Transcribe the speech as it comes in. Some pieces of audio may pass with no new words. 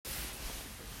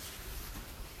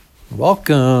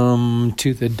Welcome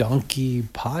to the Donkey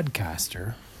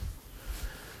Podcaster.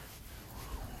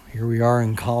 Here we are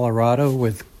in Colorado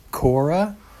with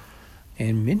Cora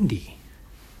and Mindy.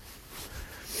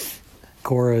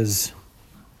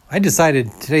 I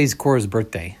decided today's Cora's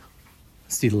birthday.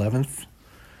 It's the 11th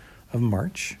of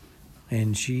March,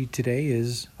 and she today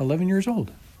is 11 years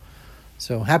old.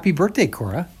 So happy birthday,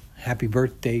 Cora. Happy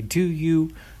birthday to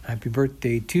you. Happy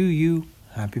birthday to you.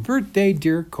 Happy birthday,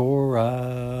 dear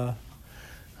Cora.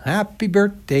 Happy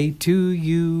birthday to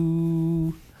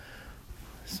you.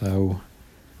 So,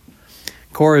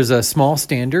 Cora is a small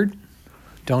standard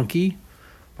donkey,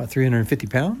 about 350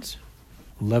 pounds,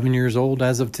 11 years old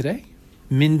as of today.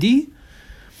 Mindy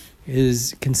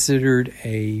is considered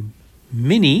a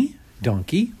mini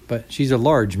donkey, but she's a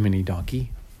large mini donkey,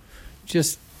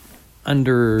 just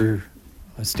under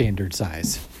a standard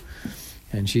size.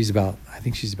 And I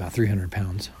think she's about 300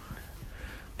 pounds.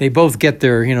 They both get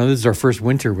their, this is our first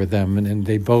winter with them, and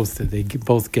they both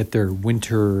get their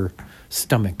winter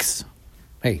stomachs.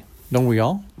 Hey, don't we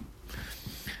all?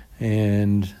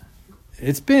 And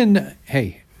it's been,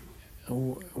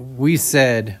 we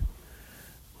said,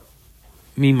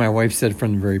 me and my wife said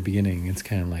from the very beginning, it's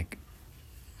kind of like,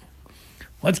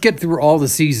 let's get through all the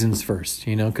seasons first,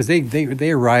 because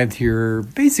they arrived here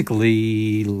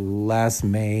basically last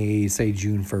May, say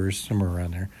June 1st, somewhere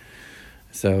around there.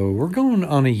 So we're going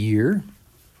on a year.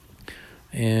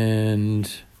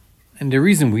 And the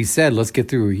reason we said let's get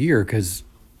through a year, because,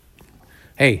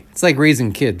 it's like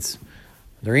raising kids.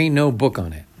 There ain't no book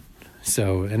on it.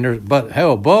 So, but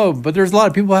there's a lot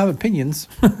of people who have opinions.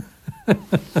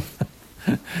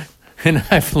 And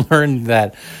I've learned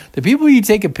that the people you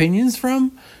take opinions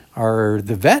from are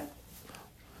the vet,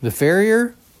 the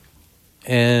farrier,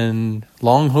 and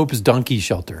Long Hope's Donkey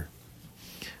Shelter.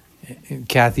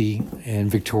 Kathy and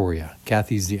Victoria.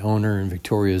 Kathy's the owner, and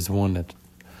Victoria is the one that's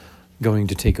going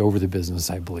to take over the business,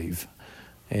 I believe.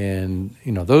 And,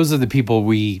 those are the people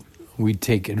we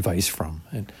take advice from.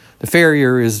 And the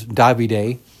farrier is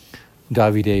Davide.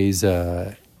 Davide's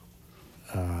an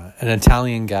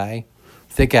Italian guy.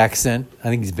 Thick accent. I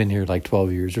think he's been here like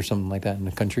 12 years or something like that in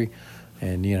the country.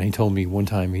 And he told me one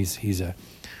time he's a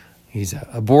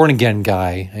born again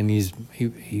guy, and he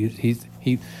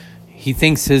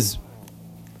thinks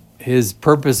his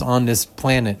purpose on this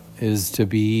planet is to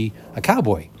be a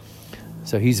cowboy.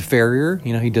 So he's a farrier.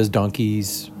 He does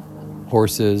donkeys,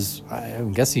 horses.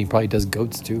 I'm guessing he probably does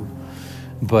goats too.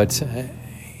 But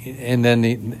and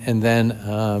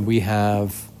then we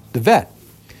have the vet,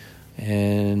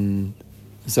 and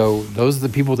so those are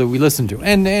the people that we listen to,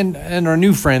 and our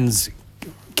new friends,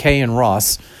 Kay and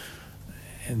Ross.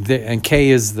 And Kay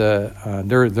is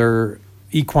they're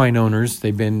equine owners.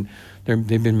 They've been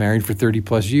married for 30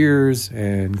 plus years,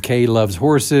 and Kay loves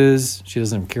horses. She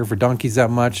doesn't care for donkeys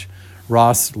that much.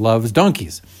 Ross loves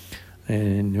donkeys.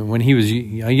 And when he was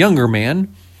a younger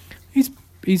man, he's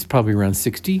probably around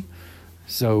 60,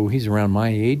 so he's around my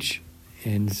age,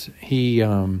 and he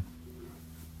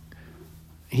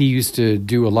used to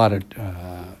do a lot of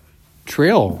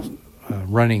trail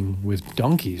running with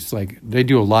donkeys. Like, they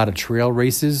do a lot of trail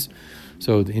races.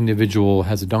 So the individual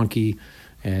has a donkey,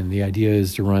 and the idea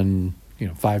is to run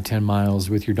 5-10 miles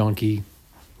with your donkey.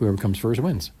 Whoever comes first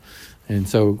wins. And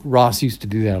so Ross used to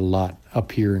do that a lot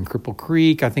up here in Cripple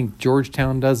Creek. I think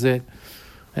Georgetown does it.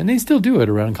 And they still do it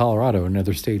around Colorado and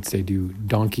other states. They do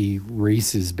donkey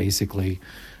races, basically,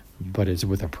 but it's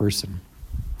with a person.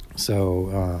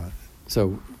 So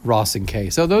Ross and Kay.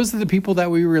 So those are the people that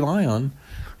we rely on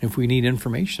if we need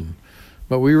information.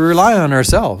 But we rely on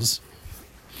ourselves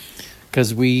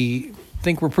because we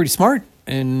think we're pretty smart,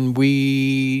 and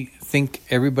we think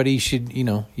everybody should,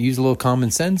 use a little common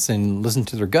sense and listen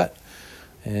to their gut.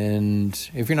 And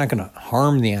if you're not going to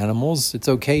harm the animals, it's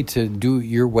okay to do it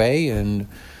your way, and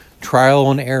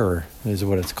trial and error is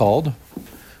what it's called.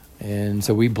 And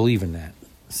so we believe in that.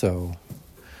 So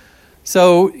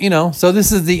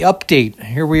this is the update.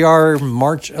 Here we are,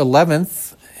 March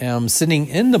 11th. I'm sitting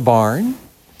in the barn.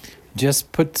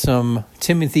 Just put some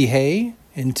Timothy hay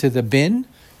into the bin,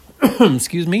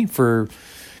 for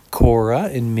Cora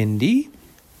and Mindy,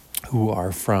 who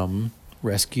are we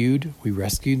rescued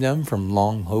them from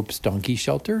Long Hope's Donkey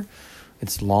Shelter.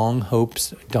 It's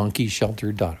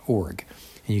longhopesdonkeyshelter.org.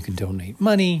 And you can donate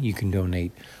money, you can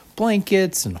donate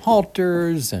blankets and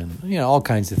halters and, all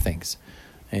kinds of things.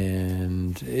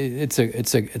 And it's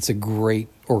a great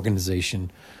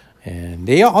organization. And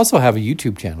they also have a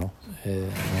YouTube channel,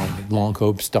 Long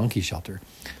Hope's Donkey Shelter.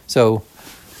 So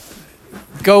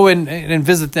go and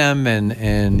visit them and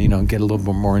get a little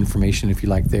bit more information if you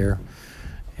like there.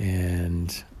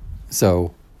 And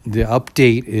so the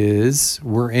update is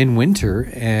we're in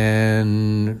winter,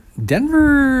 and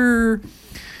Denver,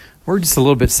 we're just a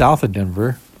little bit south of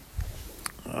Denver.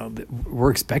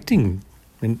 We're expecting,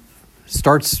 and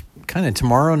starts kind of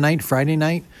tomorrow night, Friday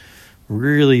night,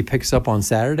 really picks up on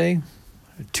Saturday,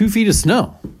 2 feet of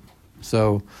snow.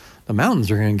 So the mountains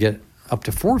are going to get up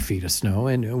to 4 feet of snow,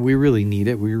 and we really need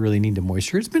it. We really need the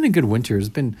moisture. It's been a good winter.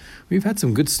 We've had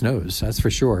some good snows, that's for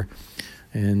sure.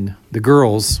 And the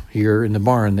girls here in the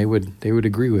barn, they would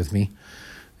agree with me.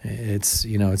 It's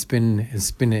been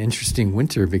an interesting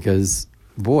winter because,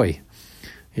 boy,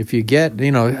 if you get,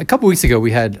 a couple weeks ago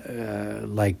we had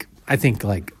I think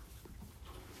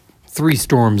 3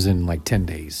 storms in 10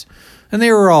 days, and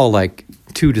they were all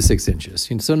 2 to 6 inches.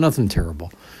 So nothing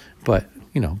terrible, but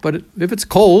if it's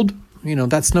cold,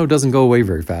 that snow doesn't go away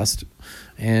very fast,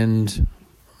 and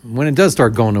when it does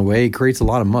start going away, it creates a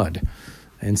lot of mud.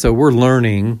 And so we're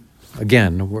learning,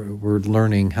 again, we're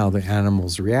learning how the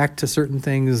animals react to certain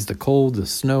things, the cold, the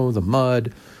snow, the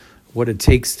mud, what it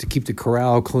takes to keep the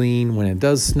corral clean when it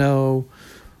does snow,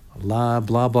 blah,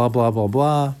 blah, blah, blah, blah,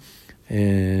 blah.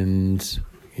 And,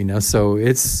 so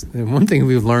it's, one thing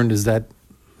we've learned is that,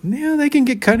 they can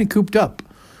get kind of cooped up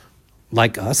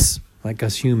like us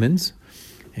humans.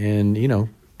 And,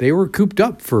 they were cooped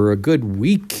up for a good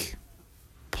week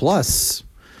plus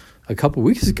a couple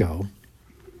weeks ago.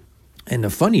 And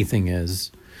the funny thing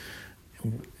is,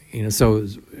 so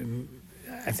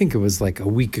I think it was a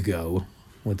week ago,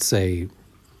 let's say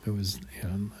it was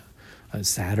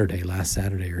last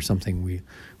Saturday or something,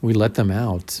 we let them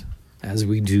out, as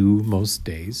we do most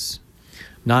days,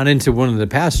 not into one of the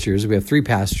pastures. We have 3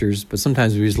 pastures, but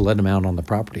sometimes we just let them out on the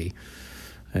property.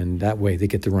 And that way they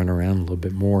get to run around a little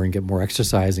bit more and get more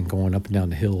exercise and going up and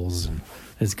down the hills. And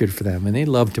it's good for them. And they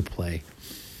love to play.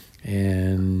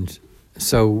 And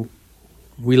so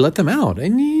we let them out.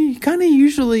 And they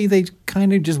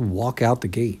kind of just walk out the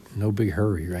gate. No big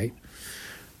hurry, right?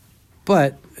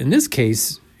 But in this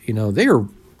case, they were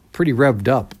pretty revved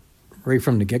up right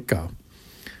from the get-go.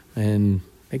 And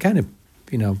they kind of,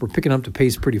 were picking up the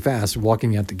pace pretty fast,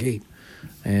 walking out the gate.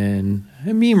 And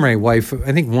me and my wife,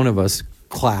 I think one of us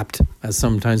clapped, as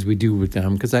sometimes we do with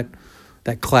them, because that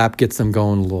clap gets them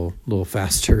going a little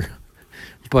faster.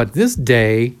 But this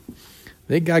day,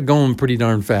 they got going pretty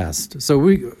darn fast. So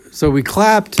we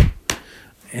clapped,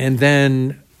 and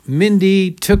then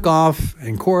Mindy took off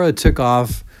and Cora took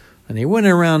off, and they went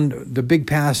around the big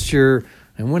pasture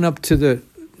and went up to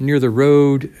near the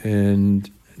road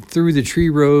and through the tree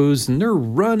rows, and they're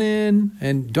running,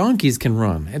 and donkeys can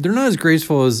run. And they're not as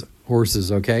graceful as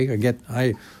horses, okay?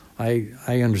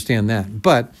 I understand that.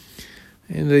 But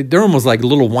they're almost like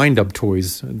little wind-up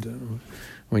toys.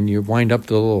 When you wind up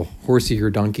the little horsey or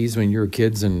donkeys when you're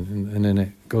kids, and then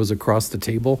it goes across the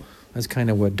table, that's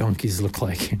kind of what donkeys look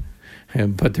like.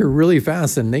 But they're really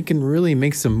fast, and they can really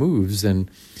make some moves. And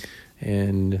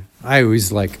I'm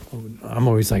always like,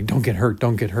 don't get hurt,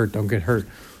 don't get hurt, don't get hurt.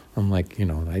 I'm like,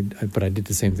 but I did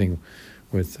the same thing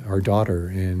with our daughter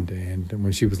and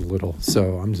when she was little.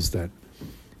 So I'm just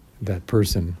that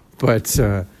person. But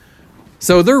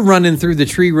so they're running through the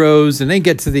tree rows, and they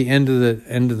get to the end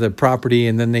of the property,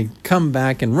 and then they come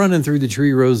back and running through the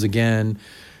tree rows again,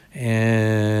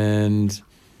 and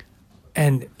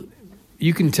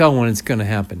you can tell when it's going to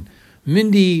happen.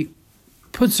 Mindy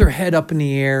puts her head up in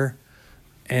the air,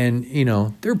 and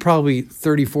they're probably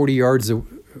 30, 40 yards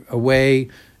away,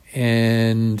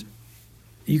 and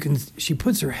she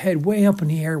puts her head way up in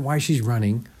the air while she's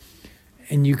running,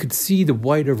 and you could see the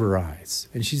white of her eyes,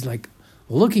 and she's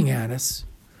looking at us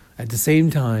at the same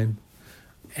time,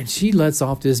 and she lets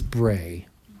off this bray.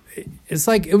 It was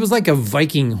like a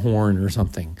Viking horn or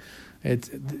something.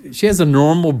 She has a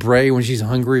normal bray when she's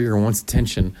hungry or wants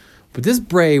attention, but this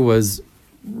bray was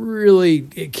really,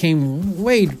 it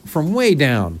came from way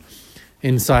down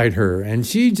inside her, and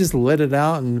she just let it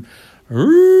out,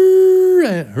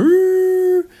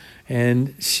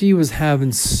 and she was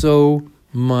having so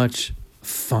much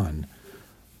fun.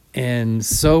 And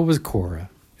so was Cora.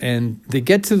 And they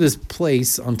get to this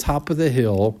place on top of the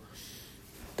hill.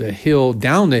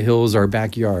 Down the hill is our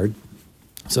backyard.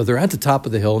 So they're at the top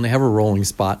of the hill, and they have a rolling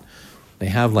spot. They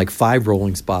have 5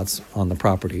 rolling spots on the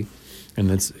property. And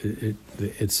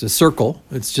it's a circle.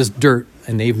 It's just dirt,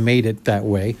 and they've made it that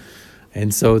way.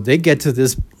 And so they get to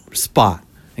this spot,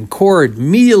 and Cora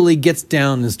immediately gets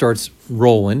down and starts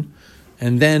rolling.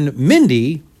 And then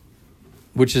Mindy,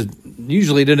 which is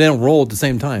usually they don't roll at the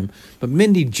same time, but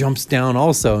Mindy jumps down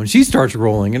also, and she starts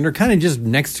rolling, and they're kind of just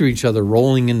next to each other,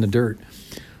 rolling in the dirt.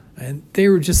 And they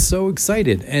were just so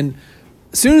excited. And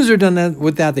as soon as they're done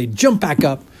with that, they jump back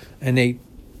up, and they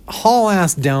haul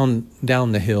ass down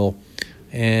the hill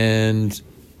and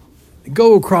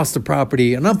go across the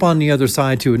property and up on the other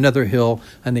side to another hill,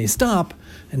 and they stop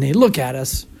and they look at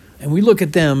us and we look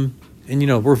at them,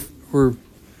 and we're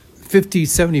 50,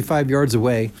 75 yards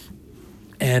away,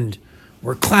 and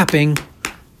we're clapping,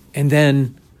 and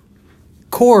then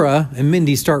Cora and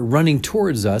Mindy start running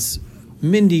towards us.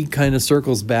 Mindy kind of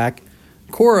circles back.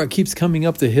 Cora keeps coming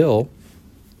up the hill,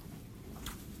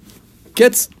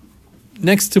 gets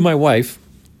next to my wife,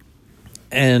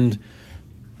 and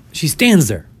she stands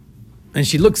there, and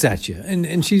she looks at you,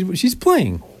 and she's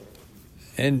playing.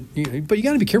 But you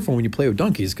got to be careful when you play with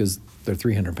donkeys because they're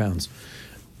 300 pounds,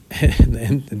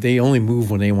 and they only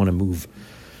move when they want to move,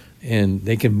 and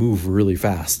they can move really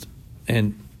fast.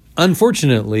 And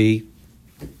unfortunately,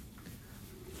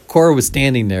 Cora was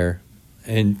standing there,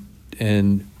 and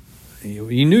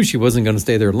you knew she wasn't going to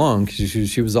stay there long because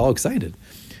she was all excited.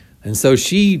 And so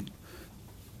she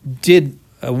did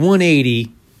a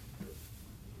 180,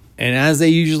 and as they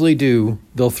usually do,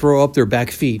 they'll throw up their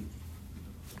back feet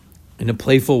in a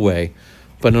playful way.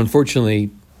 But unfortunately,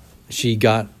 she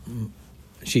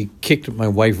kicked my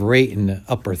wife right in the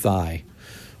upper thigh.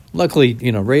 Luckily,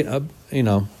 right up,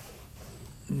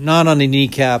 not on the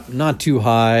kneecap, not too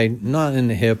high, not in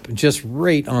the hip, just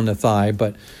right on the thigh.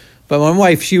 But my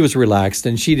wife, she was relaxed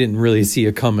and she didn't really see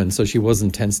it coming, so she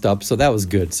wasn't tensed up. So that was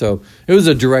good. So it was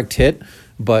a direct hit,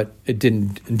 but it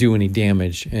didn't do any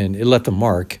damage, and it left a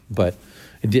mark, but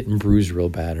it didn't bruise real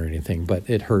bad or anything. But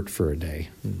it hurt for a day,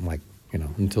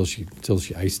 until she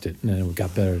iced it, and then it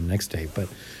got better the next day. But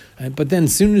then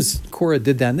as soon as Cora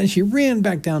did that, and then she ran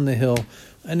back down the hill.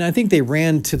 And I think they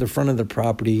ran to the front of the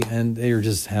property, and they were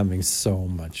just having so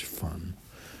much fun.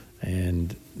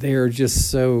 And they are just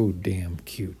so damn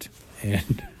cute.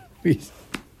 And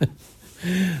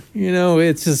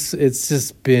it's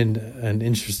just been an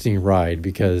interesting ride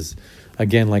because,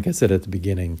 again, like I said at the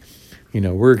beginning,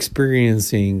 we're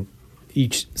experiencing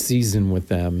each season with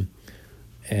them.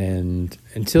 And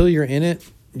until you're in it,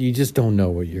 you just don't know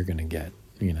what you're going to get,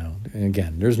 And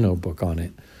again, there's no book on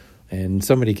it. And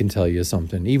somebody can tell you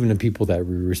something. Even the people that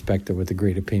we respect with the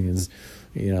great opinions,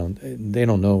 they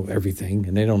don't know everything,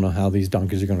 and they don't know how these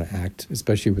donkeys are going to act,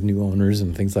 especially with new owners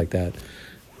and things like that.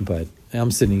 But I'm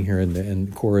sitting here,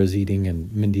 and Cora's eating,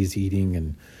 and Mindy's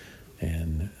eating,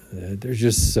 and they're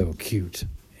just so cute.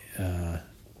 I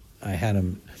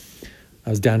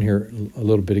was down here a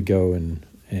little bit ago,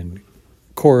 and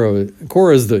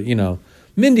Cora's the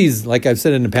Mindy's, like I've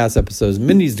said in the past episodes,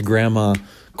 Mindy's the grandma.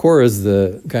 Cora's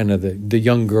the kind of the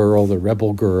young girl, the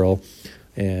rebel girl.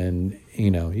 And,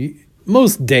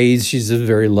 most days she's just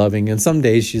very loving, and some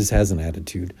days she just has an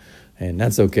attitude, and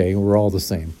that's okay. We're all the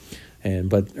same.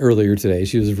 But earlier today,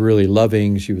 she was really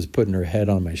loving. She was putting her head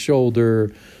on my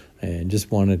shoulder and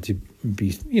just wanted to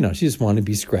be, she just wanted to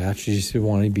be scratched. She just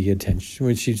wanted to be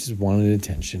attention. She just wanted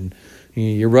attention.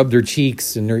 You rub their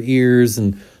cheeks and their ears,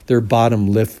 and their bottom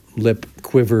lip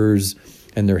quivers,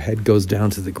 and their head goes down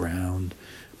to the ground.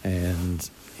 And,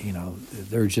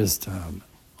 they're just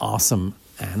awesome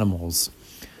animals.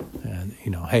 And,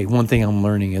 hey, one thing I'm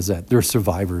learning is that they're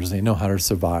survivors. They know how to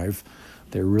survive.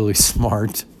 They're really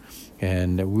smart.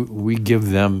 And we give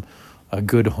them a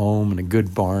good home and a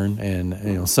good barn.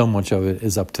 And, so much of it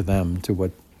is up to them, to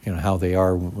what, how they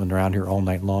are when they're out here all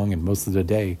night long and most of the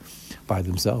day by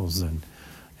themselves.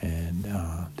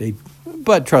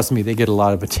 But trust me, they get a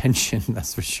lot of attention,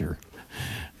 that's for sure.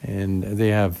 And they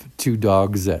have 2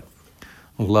 dogs that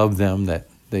love them, that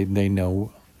they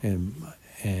know,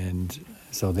 and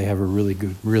so they have a really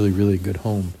good, really, really good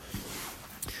home.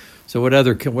 So what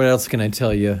else can I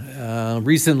tell you?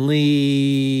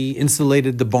 Recently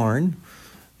insulated the barn.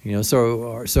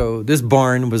 So this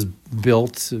barn was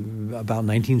built about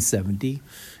 1970.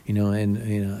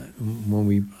 When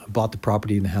we bought the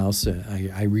property in the house,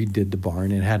 I redid the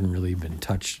barn. It hadn't really been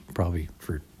touched probably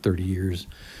for 30 years.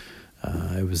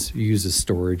 It was used as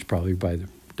storage probably by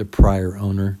the prior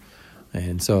owner.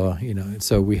 And so,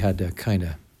 so we had to kind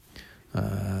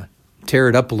of tear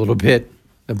it up a little bit.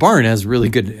 The barn has really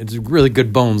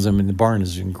good bones. I mean, the barn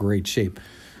is in great shape,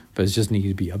 but it just needed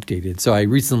to be updated. So I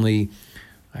recently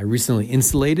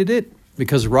insulated it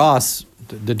because Ross,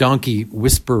 the donkey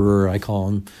whisperer, I call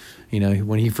him,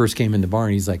 when he first came in the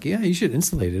barn, he's like, yeah, you should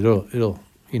insulate it.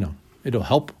 It'll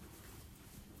help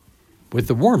with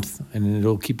the warmth, and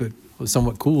it'll keep it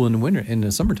somewhat cool in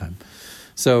the summertime.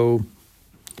 So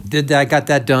did that, got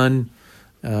that done.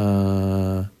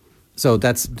 So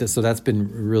that's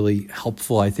been really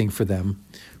helpful, I think, for them,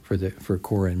 for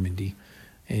Cora and Mindy,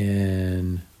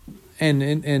 and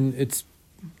it's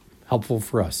helpful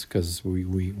for us because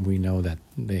we know that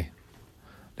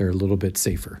they're they're a little bit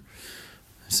safer.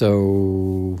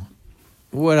 So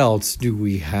what else do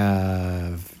we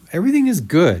have? Everything is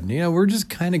good. We're just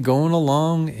kind of going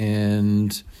along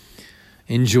and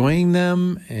enjoying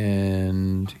them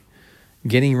and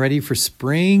getting ready for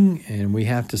spring. And we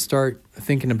have to start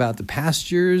thinking about the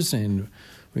pastures, and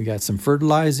we got some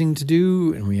fertilizing to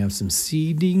do, and we have some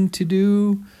seeding to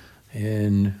do.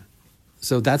 And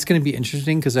so that's going to be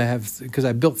interesting because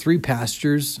I built 3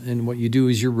 pastures, and what you do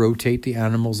is you rotate the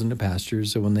animals into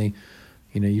pastures. So when they,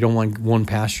 you don't want one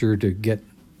pasture to get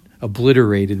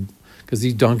obliterated, because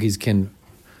these donkeys can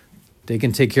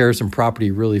take care of some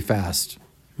property really fast,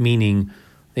 meaning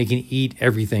they can eat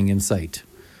everything in sight.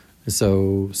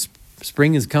 So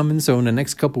spring is coming, so in the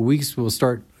next couple of weeks we'll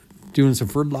start doing some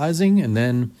fertilizing, and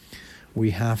then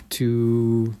we have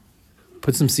to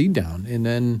put some seed down. And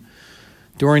then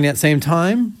during that same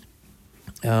time,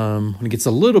 when it gets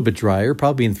a little bit drier,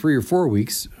 probably in 3 or 4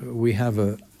 weeks, we have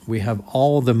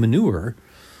all the manure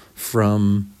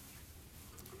from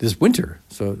this winter.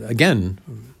 So again,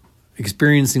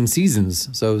 experiencing seasons.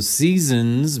 So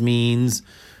seasons means,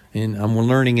 and I'm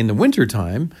learning in the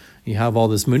wintertime, you have all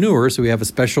this manure. So we have a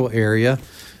special area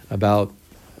about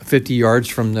 50 yards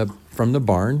from the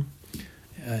barn,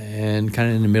 and kind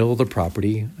of in the middle of the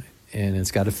property, and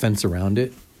it's got a fence around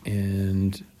it,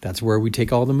 and that's where we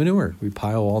take all the manure. We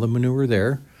pile all the manure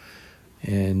there.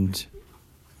 And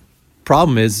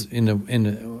problem is,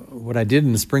 what I did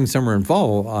in the spring, summer, and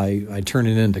fall, I turn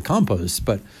it into compost,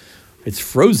 but it's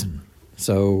frozen.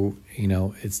 So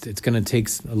it's going to take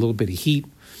a little bit of heat,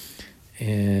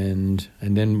 and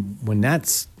then when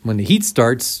the heat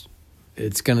starts,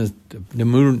 the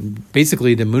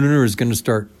manure is going to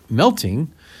start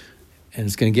melting, and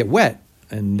it's going to get wet,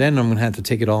 and then I'm going to have to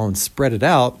take it all and spread it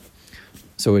out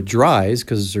so it dries,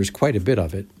 because there's quite a bit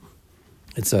of it.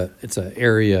 It's a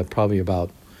area probably about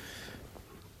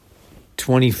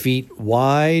 20 feet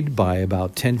wide by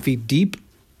about 10 feet deep.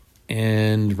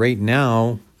 And right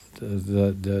now,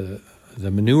 the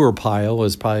manure pile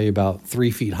is probably about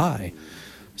 3 feet high.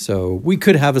 So we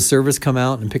could have a service come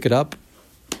out and pick it up,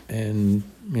 and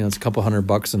it's a couple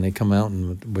 $100, and they come out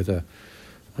and with a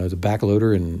back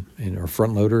loader and or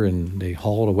front loader, and they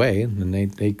haul it away, and then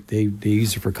they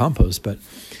use it for compost. But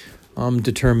I'm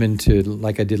determined to,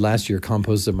 like I did last year,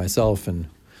 compost it myself and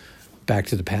back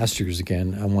to the pastures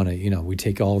again. I want to, we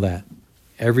take all that,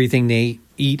 everything they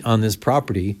eat on this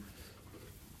property,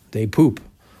 they poop.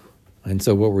 And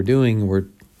so what we're doing, we're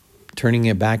turning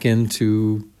it back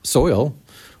into soil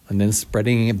and then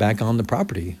spreading it back on the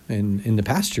property and in the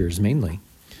pastures mainly.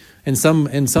 And some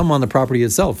on the property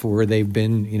itself where they've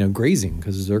been, grazing,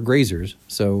 because they're grazers.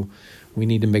 So we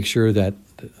need to make sure that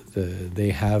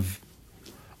they have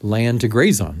land to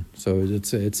graze on. So you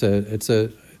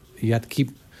got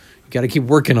to keep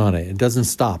working on it. It doesn't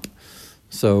stop.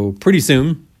 So pretty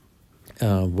soon,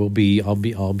 I'll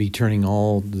be turning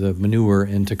all the manure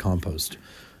into compost,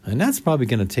 and that's probably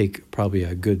going to take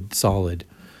a good solid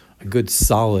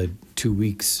 2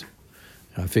 weeks.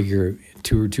 I figure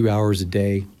 2 hours a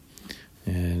day,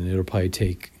 and it'll probably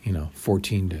take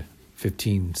 14 to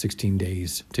 15, 16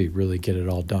 days to really get it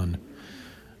all done,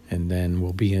 and then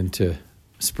we'll be into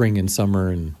spring and summer,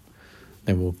 and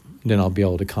then I'll be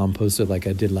able to compost it like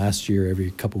I did last year every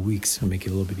couple weeks and make it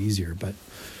a little bit easier. But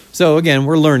so again,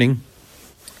 we're learning,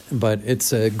 but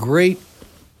it's a great,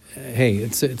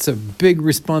 it's a big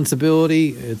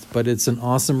responsibility, but it's an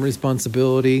awesome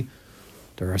responsibility.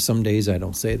 There are some days I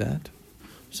don't say that.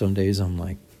 Some days I'm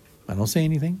like, I don't say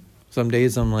anything. Some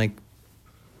days I'm like,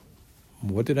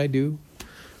 what did I do?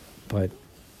 But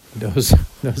those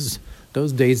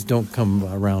days don't come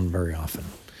around very often.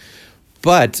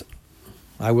 But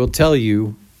I will tell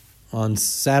you, on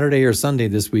Saturday or Sunday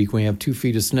this week, we have 2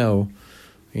 feet of snow.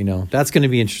 That's going to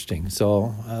be interesting.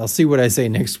 So I'll see what I say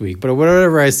next week. But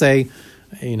whatever I say,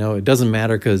 it doesn't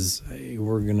matter, because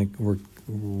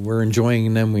we're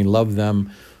enjoying them, we love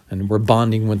them, and we're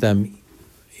bonding with them.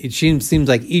 It seems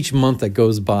like each month that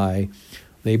goes by,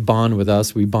 they bond with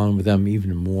us, we bond with them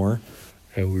even more.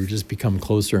 And we just become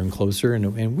closer and closer,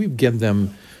 and we give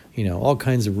them, all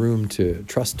kinds of room to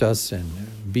trust us and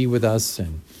be with us,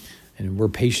 and we're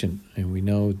patient, and we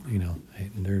know,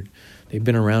 they've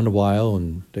been around a while,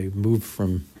 and they've moved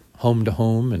from home to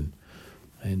home,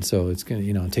 and so it's gonna,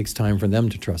 it takes time for them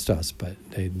to trust us, but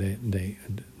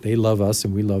they love us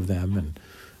and we love them, and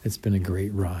it's been a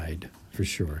great ride for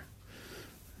sure.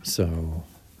 So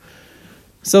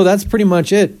that's pretty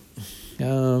much it.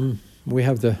 We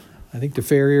have I think the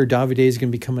Farrier Davide is going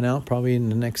to be coming out probably in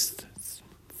the next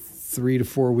 3 to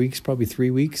 4 weeks, probably 3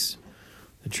 weeks.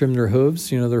 They trim their hooves.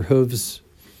 Their hooves,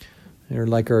 They're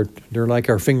like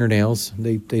our fingernails.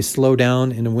 They slow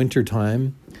down in the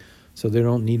wintertime, so they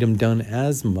don't need them done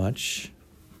as much,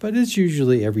 but it's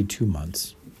usually every 2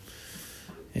 months.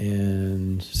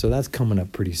 And so that's coming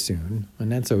up pretty soon,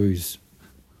 and that's always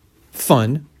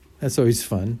fun.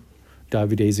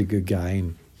 Davide's a good guy,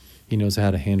 and he knows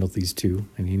how to handle these two,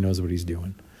 and he knows what he's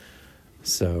doing.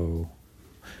 So,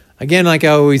 again, like I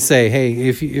always say, hey,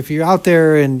 if you're out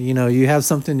there and you have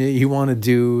something that you want to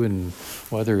do, and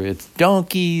whether it's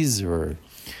donkeys or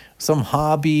some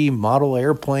hobby, model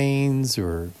airplanes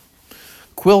or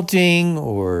quilting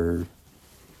or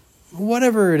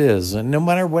whatever it is, and no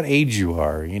matter what age you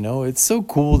are, it's so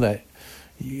cool that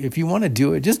if you want to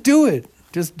do it, just do it.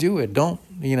 Just do it. Don't,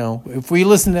 if we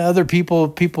listen to other people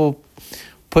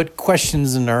put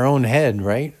questions in our own head,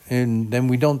 right? And then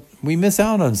we miss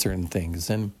out on certain things.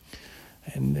 And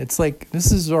it's like,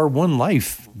 this is our one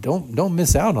life. Don't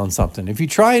miss out on something. If you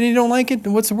try it and you don't like it,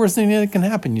 then what's the worst thing that can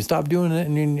happen? You stop doing it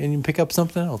and you pick up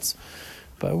something else.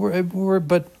 But we're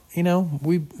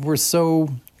so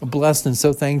blessed and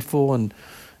so thankful, and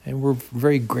we're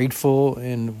very grateful,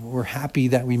 and we're happy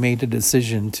that we made the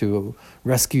decision to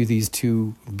rescue these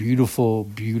two beautiful,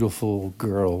 beautiful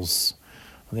girls.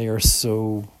 They are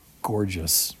so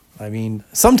gorgeous. I mean,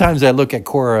 sometimes I look at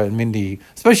Cora and Mindy,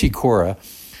 especially Cora,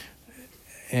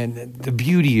 and the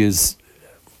beauty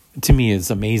to me, is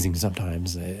amazing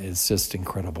sometimes. It's just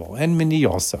incredible. And Mindy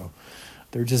also.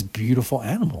 They're just beautiful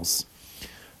animals.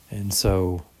 And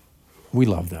so we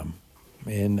love them.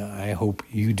 And I hope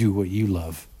you do what you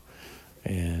love.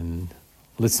 And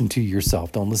listen to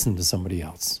yourself. Don't listen to somebody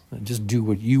else. Just do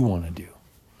what you want to do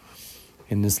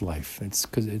in this life. It's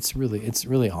because it's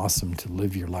really awesome to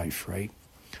live your life, right?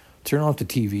 Turn off the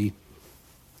TV.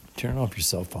 Turn off your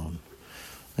cell phone.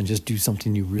 And just do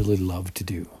something you really love to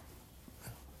do.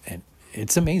 And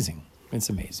it's amazing. It's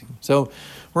amazing. So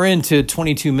we're into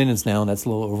 22 minutes now, and that's a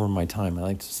little over my time. I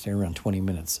like to stay around 20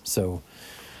 minutes. So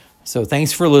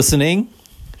thanks for listening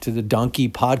to the Donkey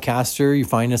Podcaster. You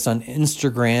find us on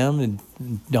Instagram,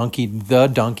 the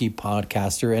Donkey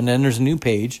Podcaster. And then there's a new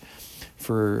page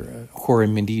for Cora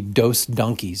and Mindy, Dos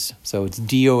Donkeys. So it's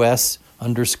DOS_donkeys.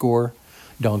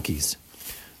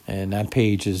 And that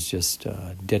page is just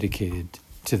dedicated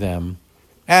to them,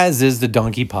 as is the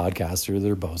Donkey Podcaster.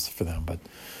 They're both for them, but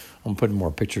I'm putting more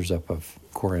pictures up of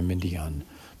Cora and Mindy on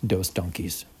Dos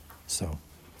Donkeys. So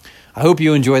I hope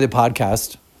you enjoy the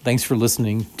podcast. Thanks for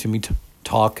listening to me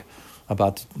talk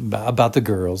about the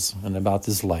girls and about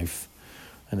this life.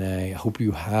 And I hope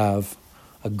you have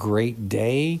a great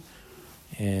day.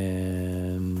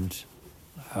 And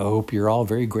I hope you're all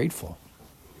very grateful.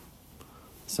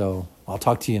 So I'll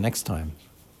talk to you next time.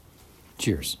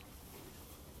 Cheers.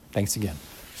 Thanks again.